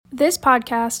This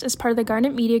podcast is part of the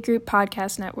Garnet Media Group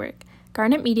podcast network.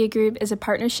 Garnet Media Group is a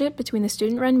partnership between the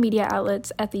student-run media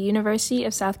outlets at the University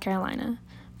of South Carolina.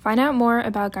 Find out more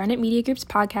about Garnet Media Group's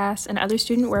podcasts and other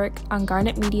student work on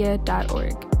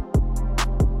garnetmedia.org.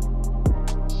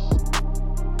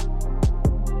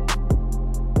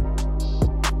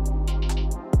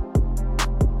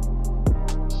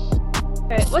 All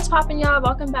right, what's poppin', y'all?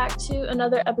 Welcome back to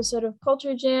another episode of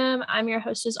Culture Jam. I'm your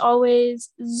host, as always,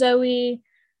 Zoe.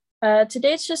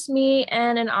 Today it's just me,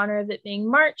 and in honor of it being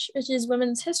March, which is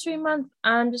Women's History Month,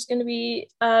 I'm just going to be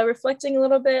reflecting a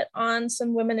little bit on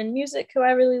some women in music who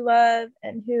I really love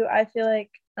and who I feel like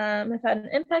have had an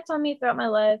impact on me throughout my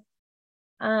life.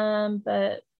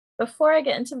 But before I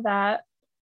get into that,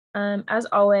 as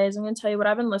always, I'm going to tell you what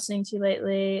I've been listening to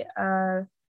lately. The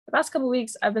past couple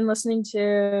weeks, I've been listening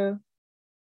to,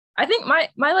 I think my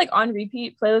like on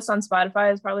repeat playlist on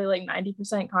Spotify is probably like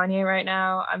 90% Kanye right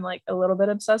now. I'm like a little bit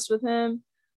obsessed with him,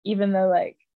 even though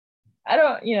like I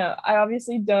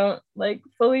obviously don't like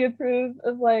fully approve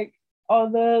of like all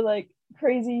the like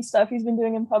crazy stuff he's been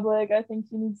doing in public. I think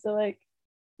he needs to like,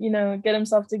 get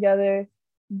himself together.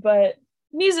 But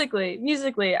musically,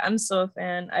 I'm still a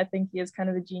fan. I think he is kind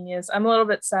of a genius. I'm a little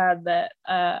bit sad that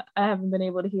I haven't been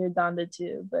able to hear Donda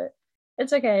 2, but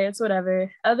it's okay. It's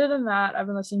whatever. Other than that, I've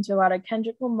been listening to a lot of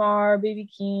Kendrick Lamar, Baby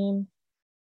Keem,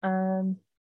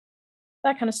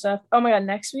 that kind of stuff. Oh my God,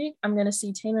 next week I'm going to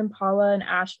see Tame Impala in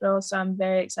Asheville, so I'm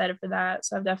very excited for that.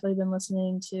 So I've definitely been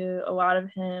listening to a lot of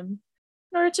him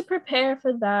in order to prepare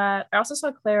for that. I also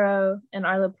saw Clairo and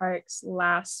Arlo Parks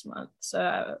last month,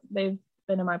 so they've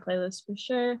been in my playlist for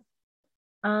sure.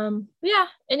 But yeah,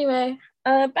 anyway,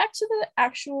 back to the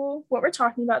actual, what we're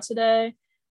talking about today.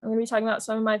 I'm going to be talking about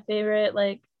some of my favorite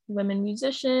like women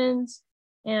musicians.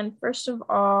 And first of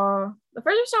all, the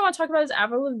first person I want to talk about is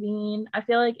Avril Lavigne. I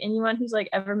feel like anyone who's like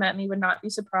ever met me would not be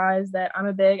surprised that I'm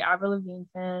a big Avril Lavigne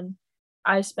fan.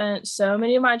 I spent so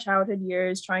many of my childhood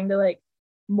years trying to like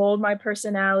mold my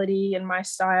personality and my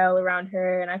style around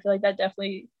her. And I feel like that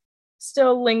definitely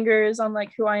still lingers on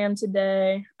like who I am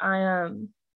today.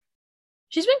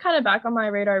 She's been kind of back on my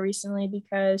radar recently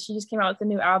because she just came out with a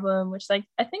new album, which like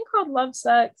I think called Love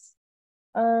Sucks.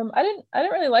 I didn't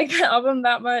really like that album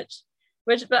that much,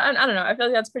 but I don't know. I feel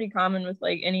like that's pretty common with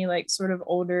like any like sort of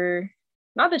older,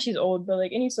 not that she's old, but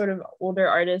like any sort of older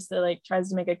artist that like tries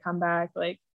to make a comeback.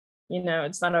 Like,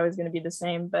 it's not always going to be the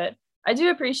same, but I do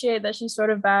appreciate that she's sort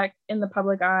of back in the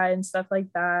public eye and stuff like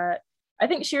that. I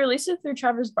think she released it through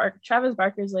Travis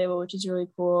Barker's label, which is really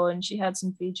cool. And she had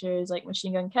some features like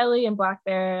Machine Gun Kelly and Black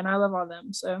Bear, and I love all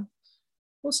them. So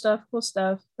cool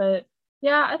stuff. But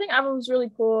yeah, I think Avril was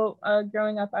really cool.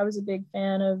 Growing up, I was a big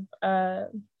fan of, I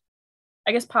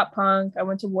guess, pop punk. I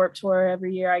went to Warped Tour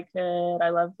every year I could. I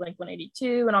loved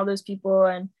Blink-182 and all those people.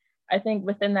 And I think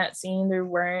within that scene, there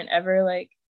weren't ever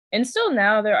like, and still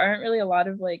now, there aren't really a lot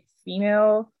of like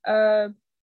female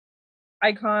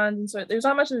icons, and so there's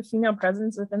not much of a female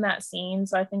presence within that scene.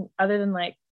 So I think other than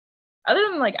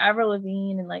Avril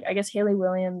Lavigne and like I guess Hayley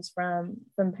Williams from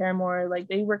Paramore, like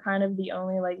they were kind of the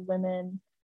only like women,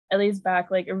 at least back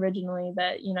like originally,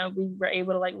 that we were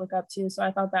able to like look up to. So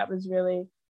I thought that was really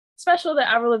special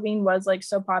that Avril Lavigne was like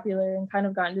so popular and kind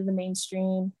of got into the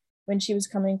mainstream when she was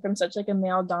coming from such like a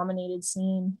male dominated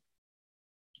scene.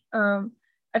 I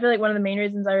feel like one of the main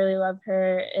reasons I really love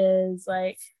her is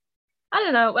like, I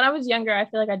don't know, when I was younger, I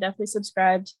feel like I definitely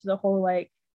subscribed to the whole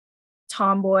like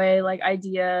tomboy like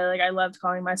idea. Like I loved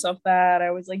calling myself that.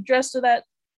 I was like dressed to that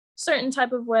certain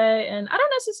type of way. And I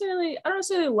don't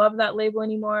necessarily love that label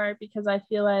anymore because I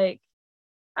feel like,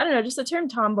 I don't know, just the term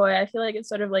tomboy, I feel like it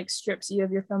sort of like strips you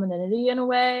of your femininity in a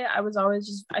way. I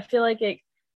feel like it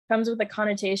comes with a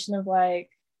connotation of like,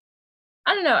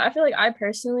 I don't know. I feel like I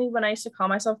personally, when I used to call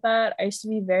myself that, I used to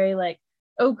be very like,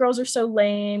 oh, girls are so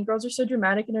lame, girls are so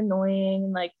dramatic and annoying,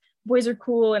 and like boys are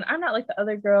cool, and I'm not like the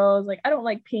other girls. Like I don't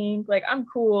like pink, like I'm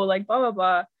cool, like blah blah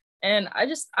blah. And I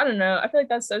don't know. I feel like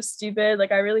that's so stupid.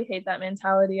 Like I really hate that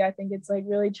mentality. I think it's like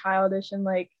really childish and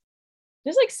like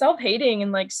just like self-hating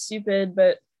and like stupid.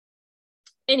 But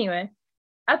anyway,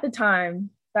 at the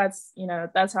time, that's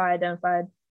how I identified.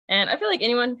 And I feel like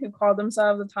anyone who called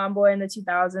themselves a tomboy in the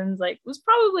 2000s, like, was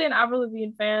probably an Avril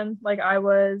Lavigne fan, like I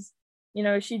was.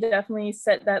 She definitely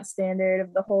set that standard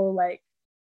of the whole, like,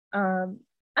 I don't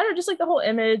know, just like the whole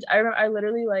image. I remember I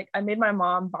literally, like, I made my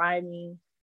mom buy me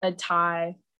a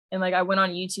tie. And, like, I went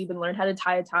on YouTube and learned how to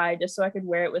tie a tie just so I could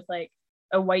wear it with, like,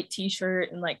 a white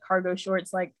t-shirt and, like, cargo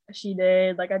shorts like she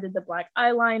did. Like, I did the black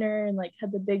eyeliner and, like,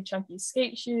 had the big chunky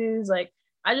skate shoes. Like,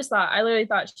 I literally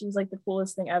thought she was like the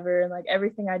coolest thing ever. And like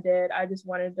everything I did, I just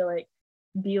wanted to like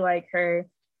be like her.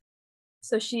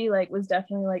 So she like was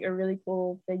definitely like a really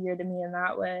cool figure to me in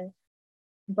that way.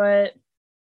 But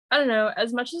I don't know,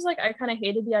 as much as like I kind of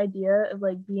hated the idea of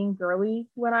like being girly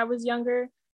when I was younger,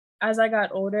 as I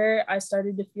got older, I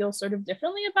started to feel sort of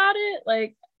differently about it.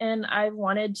 Like, and I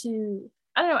wanted to,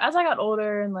 I don't know, as I got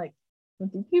older and like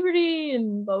went through puberty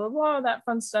and blah, blah, blah, that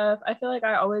fun stuff, I feel like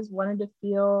I always wanted to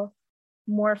feel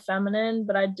more feminine,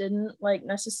 but I didn't like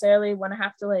necessarily want to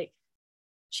have to like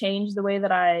change the way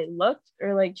that I looked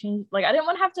or like change, like I didn't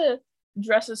want to have to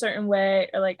dress a certain way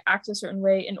or like act a certain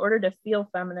way in order to feel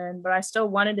feminine, but I still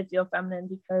wanted to feel feminine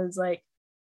because like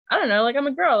I don't know, like I'm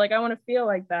a girl, like I want to feel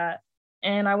like that.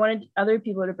 And I wanted other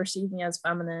people to perceive me as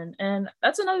feminine. And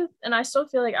that's another, and I still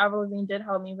feel like Avril Lavigne did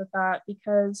help me with that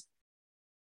because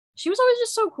she was always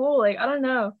just so cool. Like, I don't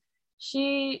know.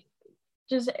 She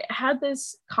just had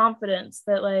this confidence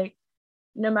that like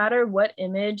no matter what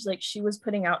image like she was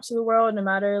putting out to the world, no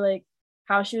matter like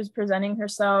how she was presenting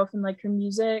herself and like her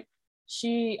music,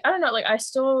 she, I don't know, like I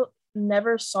still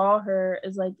never saw her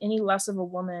as like any less of a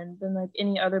woman than like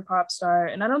any other pop star.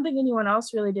 And I don't think anyone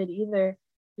else really did either,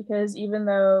 because even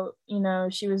though, you know,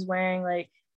 she was wearing like,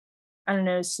 I don't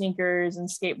know, sneakers and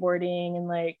skateboarding and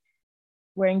like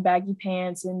wearing baggy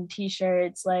pants and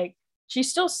t-shirts, like she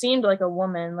still seemed like a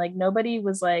woman. Like nobody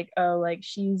was like, oh, like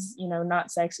she's, you know, not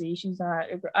sexy, she's not,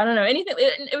 I don't know, anything.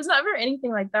 It was never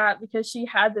anything like that, because she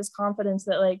had this confidence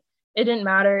that like it didn't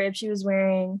matter if she was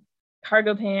wearing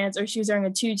cargo pants or she was wearing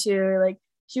a tutu, or like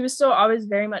she was still always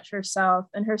very much herself,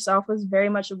 and herself was very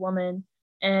much a woman.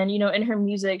 And you know, in her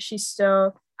music she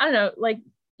still, I don't know, like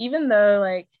even though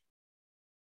like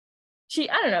she,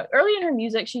 I don't know, early in her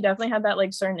music, she definitely had that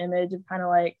like certain image of kind of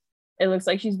like, it looks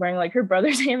like she's wearing like her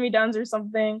brother's hand-me-downs or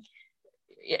something.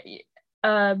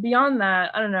 Beyond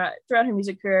that, I don't know, throughout her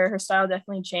music career, her style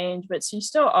definitely changed, but she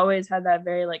still always had that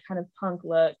very like kind of punk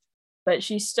look, but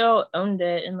she still owned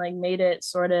it and like made it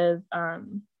sort of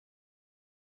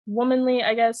womanly,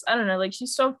 I guess. I don't know, like she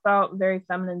still felt very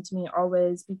feminine to me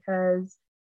always, because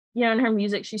you know, in her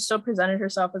music, she still presented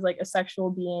herself as like a sexual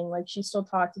being. Like she still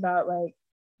talked about like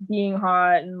being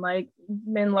hot and like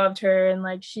men loved her, and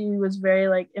like she was very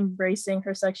like embracing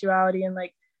her sexuality and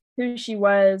like who she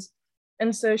was.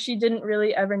 And so she didn't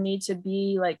really ever need to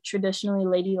be like traditionally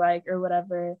ladylike or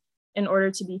whatever in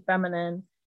order to be feminine.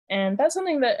 And that's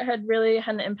something that had really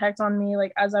had an impact on me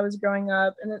like as I was growing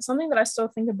up. And it's something that I still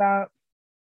think about.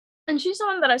 And she's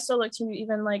someone that I still look to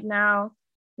even like now,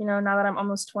 you know, now that I'm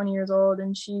almost 20 years old,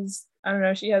 and she's, I don't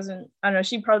know, she hasn't, I don't know,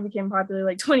 she probably became popular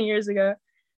like 20 years ago.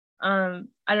 I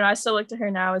don't know, I still look to her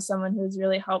now as someone who's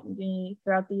really helped me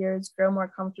throughout the years grow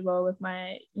more comfortable with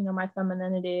my, you know, my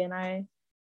femininity. And I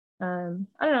don't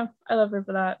know, I love her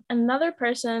for that. Another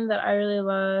person that I really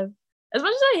love, as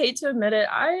much as I hate to admit it,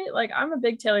 I'm a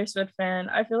big Taylor Swift fan.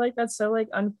 I feel like that's so like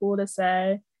uncool to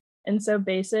say and so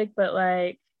basic, but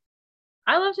like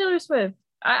I love Taylor Swift.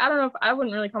 I don't know if I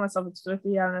wouldn't really call myself a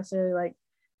Swiftie. I don't necessarily like,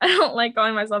 I don't like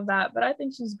calling myself that, but I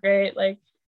think she's great. Like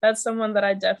that's someone that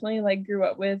I definitely like grew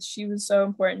up with. She was so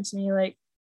important to me. Like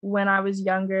when I was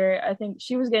younger, I think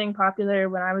she was getting popular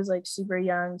when I was like super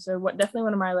young. So what, definitely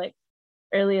one of my like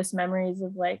earliest memories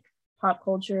of like pop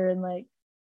culture and like,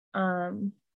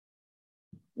 um,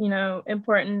 you know,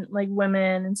 important like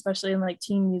women, especially in like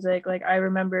teen music. Like I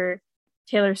remember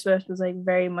Taylor Swift was like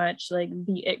very much like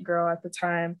the it girl at the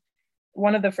time.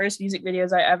 One of the first music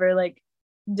videos I ever like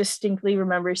distinctly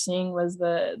remember seeing was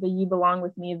the You Belong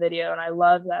With Me video, and I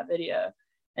loved that video.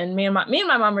 And me and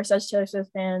my mom were such Taylor Swift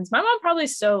fans. My mom probably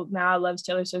still now loves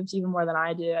Taylor Swift even more than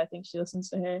I do. I think she listens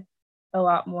to her a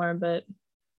lot more, but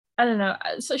I don't know.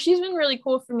 So she's been really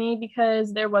cool for me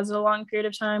because there was a long period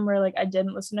of time where like I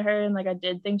didn't listen to her and like I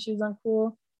did think she was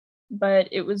uncool, but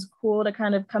it was cool to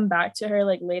kind of come back to her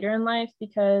like later in life,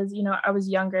 because you know I was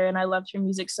younger and I loved her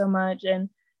music so much, and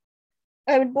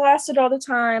I would blast it all the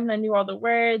time and I knew all the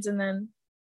words. And then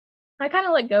I kind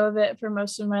of let go of it for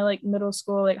most of my like middle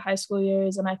school, like high school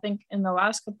years. And I think in the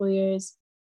last couple of years,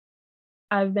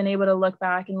 I've been able to look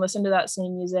back and listen to that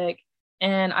same music.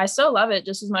 And I still love it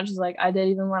just as much as like I did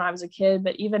even when I was a kid.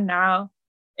 But even now,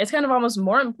 it's kind of almost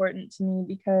more important to me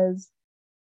because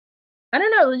I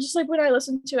don't know, just like when I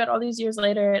listen to it all these years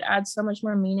later, it adds so much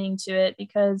more meaning to it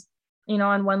because, you know,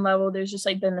 on one level, there's just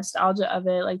like the nostalgia of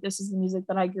it. Like, this is the music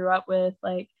that I grew up with.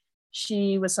 Like,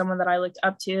 she was someone that I looked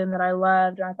up to and that I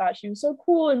loved. And I thought she was so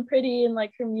cool and pretty. And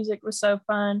like her music was so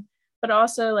fun. But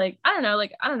also, like, I don't know,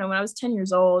 when I was 10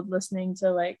 years old listening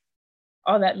to like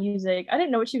all that music, I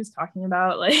didn't know what she was talking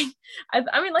about. Like,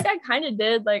 I mean, like, I kind of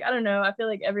did. Like, I don't know. I feel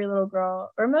like every little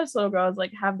girl or most little girls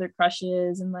like have their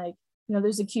crushes, and like, you know,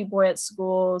 there's a cute boy at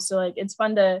school. So like, it's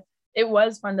fun to it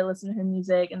was fun to listen to her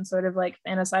music and sort of like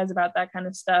fantasize about that kind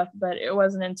of stuff. But it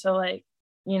wasn't until like,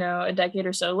 you know, a decade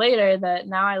or so later that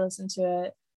now I listen to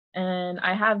it, and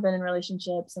I have been in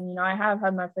relationships, and, you know, I have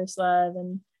had my first love,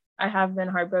 and I have been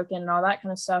heartbroken and all that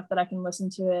kind of stuff, that I can listen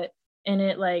to it and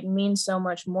it like means so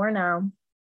much more now.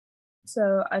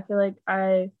 So I feel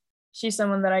like she's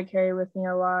someone that I carry with me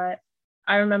a lot.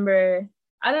 I remember,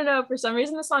 I don't know, for some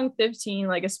reason the song 15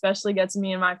 like especially gets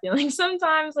me in my feelings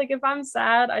sometimes. Like if I'm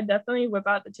sad, I definitely whip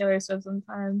out the Taylor Swift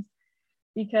sometimes,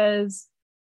 because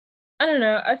I don't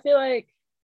know, I feel like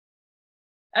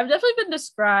I've definitely been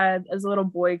described as a little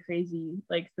boy crazy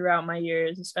like throughout my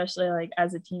years, especially like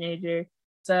as a teenager.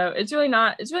 So it's really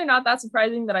not that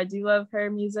surprising that I do love her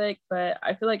music, but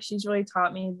I feel like she's really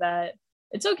taught me that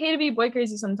it's okay to be boy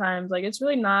crazy sometimes. Like it's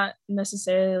really not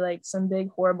necessarily like some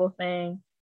big horrible thing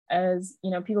as,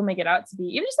 you know, people make it out to be.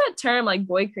 Even just that term like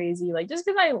boy crazy, like just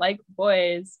because I like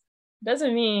boys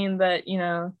doesn't mean that, you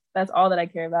know, that's all that I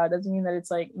care about. It doesn't mean that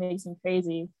it's like makes me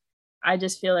crazy. I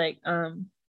just feel like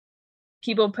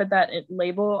people put that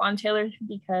label on Taylor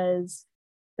because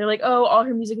they're like, oh, all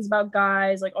her music is about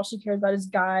guys, like all she cares about is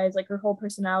guys, like her whole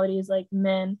personality is like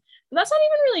men. But that's not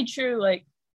even really true. Like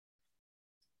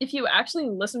if you actually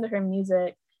listen to her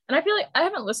music, and I feel like I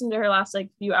haven't listened to her last like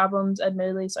few albums,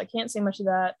 admittedly, so I can't say much of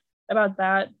that about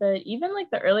that. But even like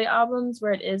the early albums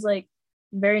where it is like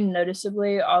very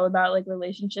noticeably all about like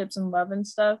relationships and love and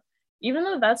stuff, even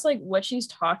though that's like what she's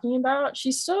talking about,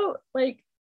 she's still like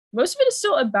most of it is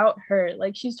still about her.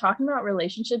 Like she's talking about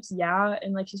relationships, yeah,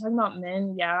 and like she's talking about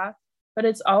men, yeah, but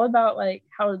it's all about like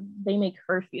how they make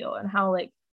her feel and how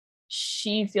like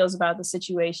she feels about the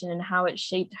situation and how it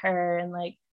shaped her and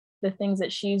like the things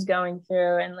that she's going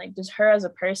through and like just her as a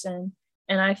person.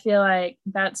 And I feel like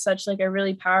that's such like a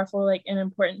really powerful like an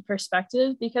important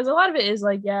perspective, because a lot of it is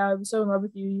like, yeah, I was so in love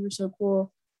with you, you were so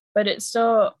cool, but it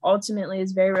still ultimately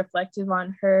is very reflective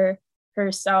on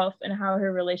herself and how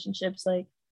her relationships like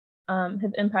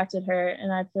have impacted her.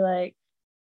 And I feel like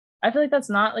that's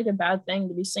not like a bad thing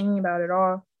to be singing about at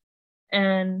all.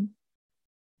 And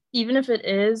even if it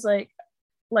is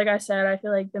like I said, I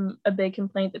feel like a big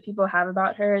complaint that people have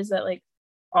about her is that like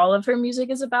all of her music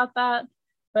is about that.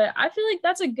 But I feel like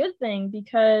that's a good thing,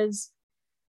 because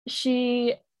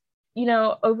she, you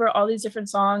know, over all these different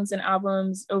songs and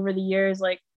albums over the years,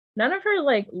 like none of her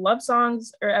like love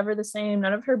songs are ever the same.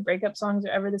 None of her breakup songs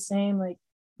are ever the same. Like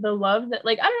the love that,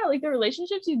 like, I don't know, like the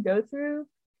relationships you go through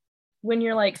when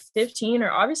you're like 15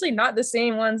 are obviously not the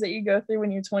same ones that you go through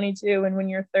when you're 22 and when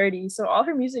you're 30. So all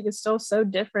her music is still so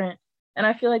different. And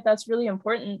I feel like that's really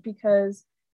important, because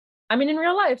I mean, in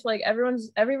real life, like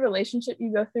every relationship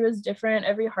you go through is different.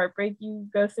 Every heartbreak you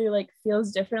go through like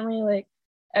feels differently. Like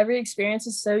every experience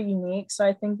is so unique. So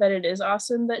I think that it is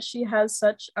awesome that she has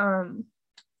such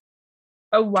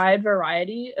a wide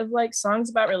variety of like songs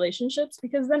about relationships,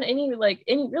 because then any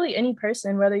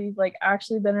person, whether you've like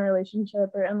actually been in a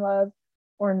relationship or in love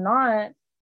or not,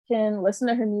 can listen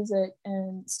to her music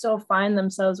and still find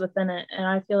themselves within it. And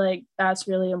I feel like that's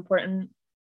really important.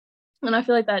 And I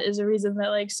feel like that is a reason that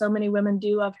like so many women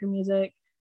do love her music.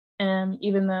 And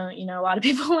even though, you know, a lot of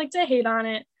people like to hate on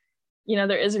it, you know,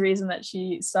 there is a reason that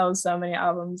she sells so many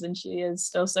albums and she is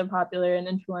still so popular and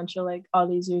influential like all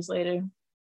these years later.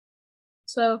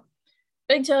 So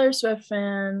big Taylor Swift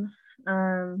fan.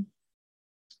 Um,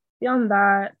 Beyond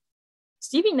that,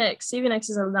 Stevie Nicks. Stevie Nicks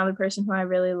is another person who I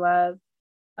really love.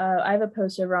 I have a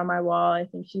poster over on my wall. I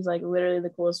think she's like literally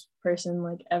the coolest person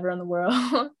like ever in the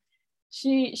world.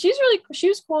 She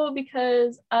was cool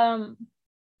because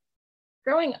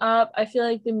growing up, I feel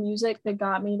like the music that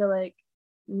got me to like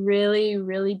really,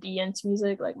 really be into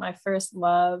music, like my first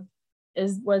love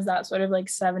was that sort of like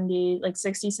 70s, like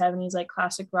 60s, 70s, like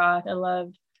classic rock. I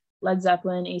loved Led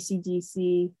Zeppelin,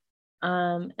 AC/DC.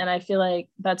 And I feel like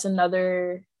that's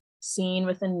another scene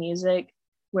within music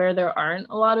where there aren't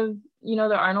a lot of, you know,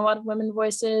 there aren't a lot of women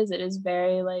voices. It is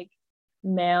very like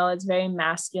male, it's very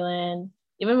masculine.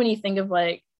 Even when you think of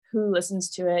like who listens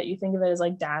to it, you think of it as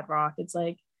like dad rock. It's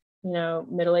like, you know,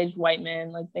 middle-aged white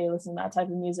men, like they listen to that type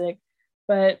of music.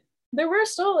 But there were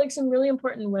still like some really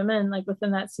important women like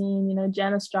within that scene, you know,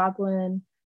 Janis Joplin,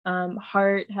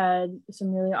 Heart had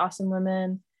some really awesome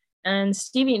women. And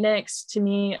Stevie Nicks to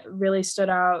me really stood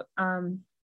out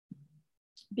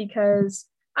because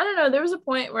I don't know, there was a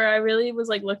point where I really was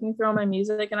like looking through all my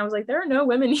music and I was like, there are no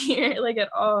women here like at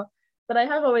all. But I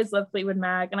have always loved Fleetwood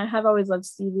Mac and I have always loved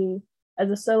Stevie as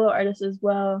a solo artist as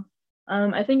well.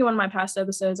 I think in one of my past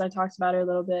episodes I talked about her a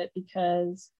little bit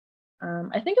because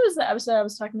I think it was the episode I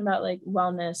was talking about like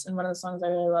wellness, and one of the songs I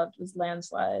really loved was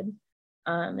Landslide.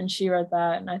 And she wrote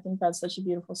that, and I think that's such a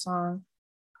beautiful song.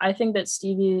 I think that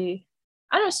Stevie,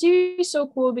 I don't know, Stevie's so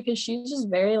cool because she's just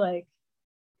very like,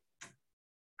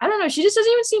 I don't know, she just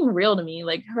doesn't even seem real to me.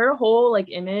 Like her whole like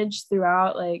image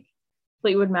throughout like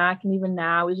Fleetwood Mac and even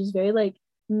now is just very like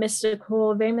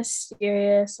mystical, very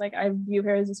mysterious. Like I view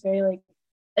her as this very like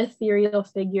ethereal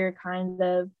figure kind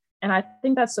of. And I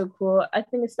think that's so cool. I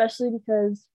think especially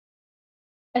because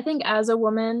I think as a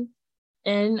woman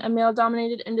in a male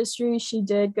dominated industry, she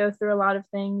did go through a lot of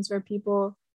things where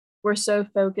people were so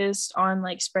focused on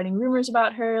like spreading rumors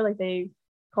about her. Like they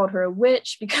called her a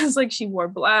witch because like she wore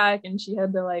black and she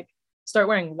had to like start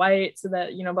wearing white so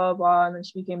that, you know, blah, blah, blah. And then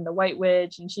she became the white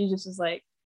witch and she just was like,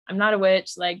 I'm not a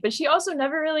witch. Like, but she also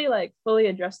never really like fully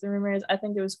addressed the rumors. I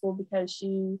think it was cool because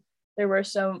there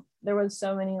was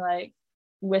so many like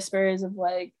whispers of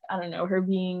like, I don't know, her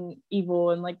being evil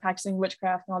and like practicing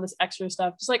witchcraft and all this extra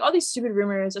stuff, just like all these stupid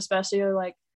rumors, especially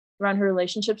like around her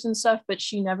relationships and stuff, but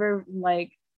she never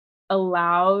like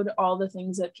allowed all the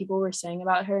things that people were saying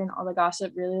about her and all the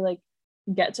gossip really like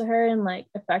get to her and like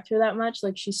affect her that much.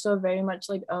 Like she still very much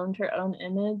like owned her own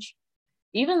image,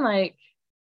 even like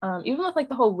even with like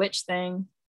the whole witch thing.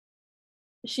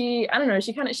 I don't know,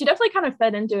 she definitely kind of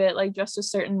fed into it like just a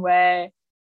certain way.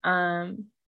 um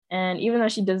and even though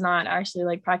she does not actually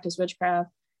like practice witchcraft,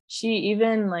 she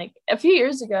even like a few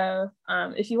years ago,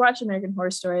 if you watch American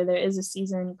Horror Story, there is a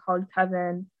season called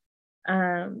Coven,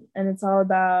 and it's all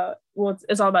about, well,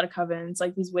 it's all about a coven. It's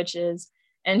like these witches,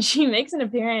 and she makes an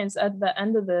appearance at the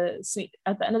end of the series.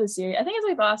 I think it's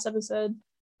like the last episode,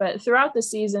 but throughout the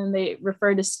season they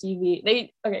refer to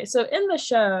Stevie. So in the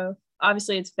show,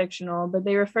 obviously it's fictional, but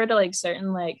they refer to like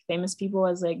certain like famous people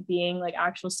as like being like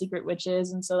actual secret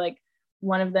witches, and so like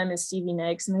one of them is Stevie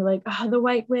Nicks, and they're like, oh, the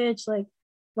White Witch. Like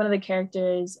one of the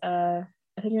characters, I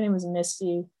think her name was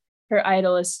Misty. Her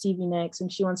idol is Stevie Nicks,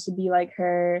 and she wants to be like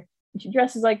her. And she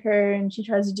dresses like her, and she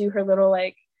tries to do her little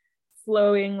like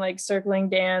flowing like circling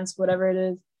dance, whatever it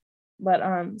is. But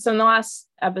so in the last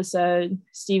episode,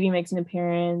 Stevie makes an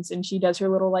appearance and she does her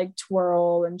little like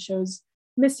twirl and shows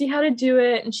Misty how to do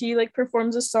it, and she like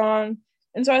performs a song.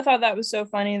 And so I thought that was so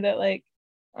funny that like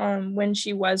when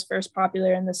she was first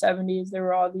popular in the 70s, there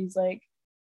were all these like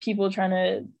people trying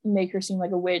to make her seem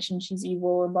like a witch and she's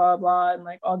evil and blah blah, and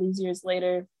like all these years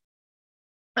later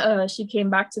she came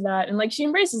back to that and like she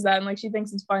embraces that and like she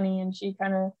thinks it's funny, and she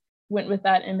kind of went with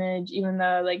that image, even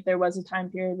though like there was a time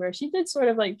period where she did sort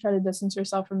of like try to distance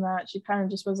herself from that. She kind of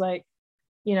just was like,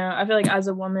 you know, I feel like as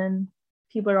a woman,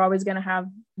 people are always going to have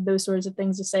those sorts of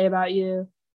things to say about you,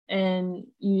 and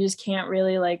you just can't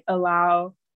really like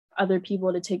allow other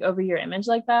people to take over your image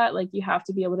like that. Like you have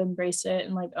to be able to embrace it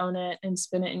and like own it and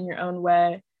spin it in your own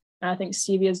way. And I think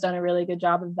Stevie has done a really good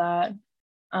job of that.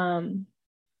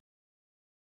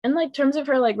 In like terms of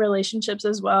her like relationships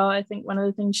as well, I think one of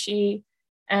the things she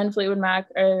and Fleetwood Mac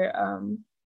are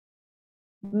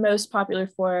most popular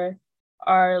for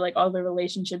are like all the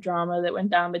relationship drama that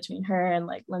went down between her and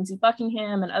like Lindsey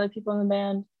Buckingham and other people in the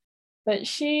band. But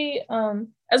she,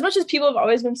 as much as people have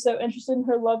always been so interested in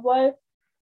her love life,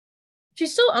 she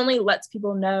still only lets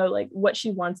people know like what she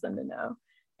wants them to know.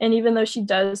 And even though she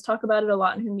does talk about it a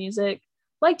lot in her music,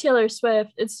 like Taylor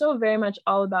Swift, it's still very much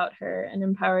all about her and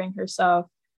empowering herself.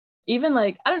 Even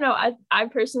like, I don't know, I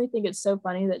personally think it's so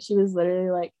funny that she was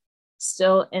literally like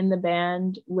still in the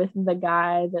band with the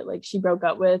guy that like she broke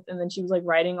up with, and then she was like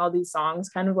writing all these songs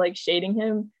kind of like shading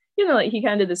him, you know, like he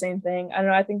kind of did the same thing. I don't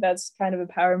know, I think that's kind of a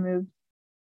power move.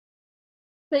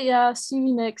 But yeah,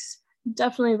 Stevie Nicks,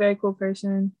 definitely a very cool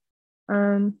person.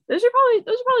 Those are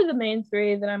probably the main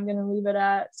three that I'm gonna leave it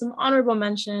at. Some honorable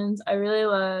mentions. I really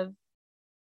love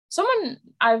someone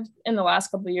I've in the last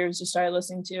couple of years just started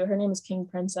listening to. Her name is King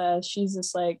Princess. She's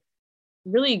this like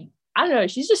really, I don't know,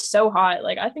 she's just so hot.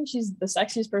 Like I think she's the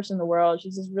sexiest person in the world.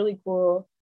 She's this really cool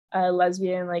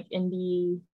lesbian like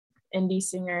indie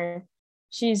singer.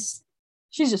 She's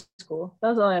just cool.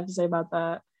 That's all I have to say about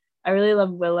that. I really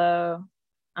love Willow.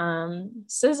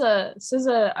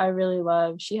 SZA I really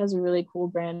love. She has a really cool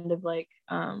brand of like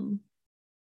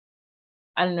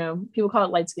I don't know, people call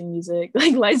it light skin music,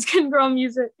 like light skin girl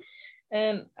music.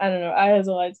 And I don't know, I as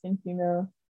a light skin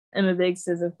female am a big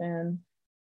SZA fan.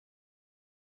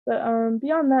 But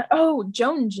beyond that, oh,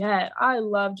 Joan Jett. I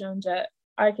love Joan Jett.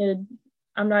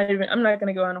 I'm not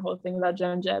gonna go on a whole thing about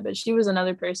Joan Jett, but she was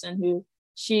another person who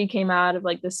she came out of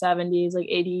like the 70s, like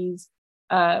 80s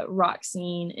rock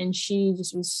scene, and she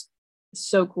just was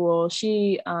so cool.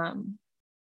 She oh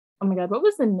my god, what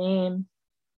was the name?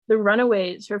 The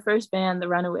Runaways, her first band, the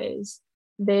Runaways.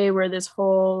 They were this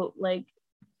whole like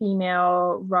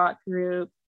female rock group.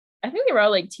 I think they were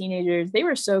all like teenagers. They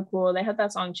were so cool. They had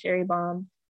that song Cherry Bomb.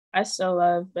 I still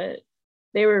love, but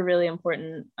they were really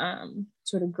important,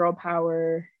 sort of girl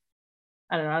power.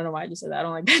 I don't know why I just said that. I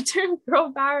don't like that term,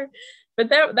 girl power. But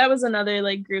that was another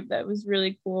like group that was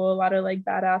really cool. A lot of like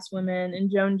badass women, and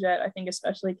Joan Jett, I think,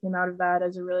 especially came out of that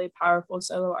as a really powerful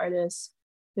solo artist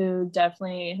who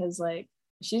definitely has like,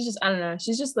 she's just, I don't know,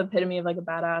 she's just the epitome of like a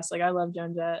badass. Like I love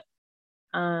Joan Jett.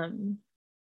 In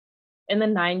the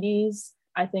 90s,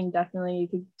 I think definitely you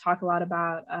could talk a lot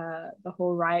about the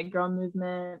whole Riot Grrrl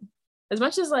movement. As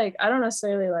much as like I don't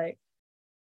necessarily like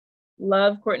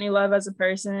love Courtney Love as a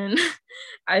person,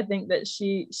 I think that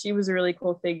she was a really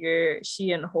cool figure,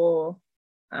 she and Hole,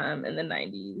 in the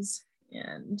 90s.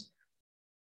 And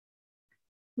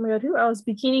oh my god, who else?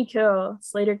 Bikini Kill,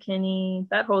 Sleater-Kinney,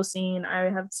 that whole scene I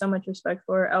have so much respect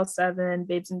for. L7,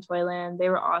 Babes in Toyland, they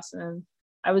were awesome.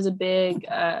 I was a big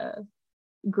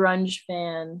grunge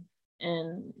fan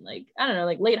in like, I don't know,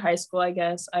 like late high school, I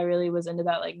guess. I really was into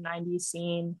that like 90s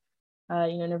scene,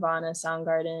 Nirvana,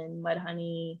 Soundgarden,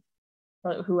 Mudhoney,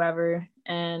 whoever.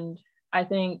 And I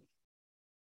think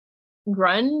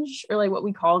grunge, or like what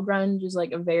we call grunge, is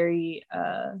like a very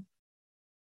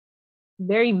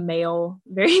very male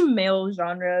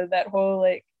genre. That whole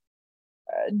like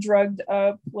drugged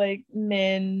up like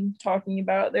men talking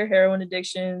about their heroin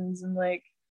addictions and like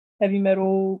heavy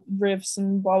metal riffs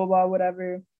and blah blah blah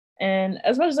whatever. And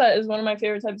as much as that is one of my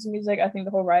favorite types of music, I think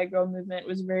the whole Riot Grrrl movement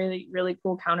was a really really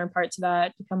cool counterpart to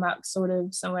that, to come out sort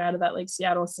of somewhere out of that like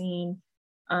Seattle scene.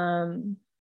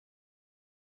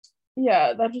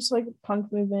 Yeah, that just like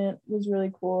punk movement was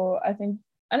really cool. I think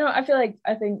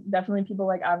definitely people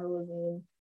like Avril Lavigne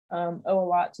owe a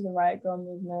lot to the Riot Grrrl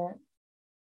movement.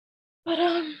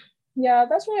 But yeah,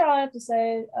 that's really all I have to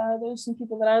say. There's some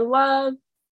people that I love.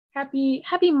 Happy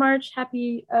March,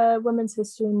 happy Women's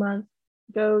History Month.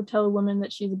 Go tell a woman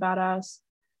that she's a badass.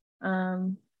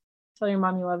 Tell your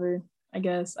mom you love her, I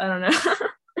guess. I don't know.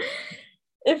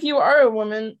 If you are a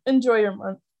woman, enjoy your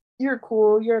month. You're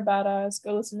cool, you're a badass.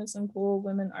 Go listen to some cool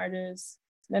women artists.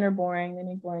 Men are boring, they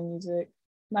make boring music.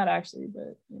 Not actually,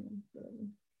 but whatever.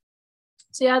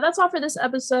 So yeah, that's all for this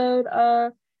episode.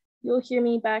 You'll hear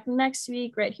me back next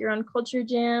week right here on Culture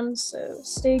Jam. So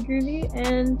stay groovy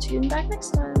and tune back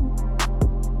next time.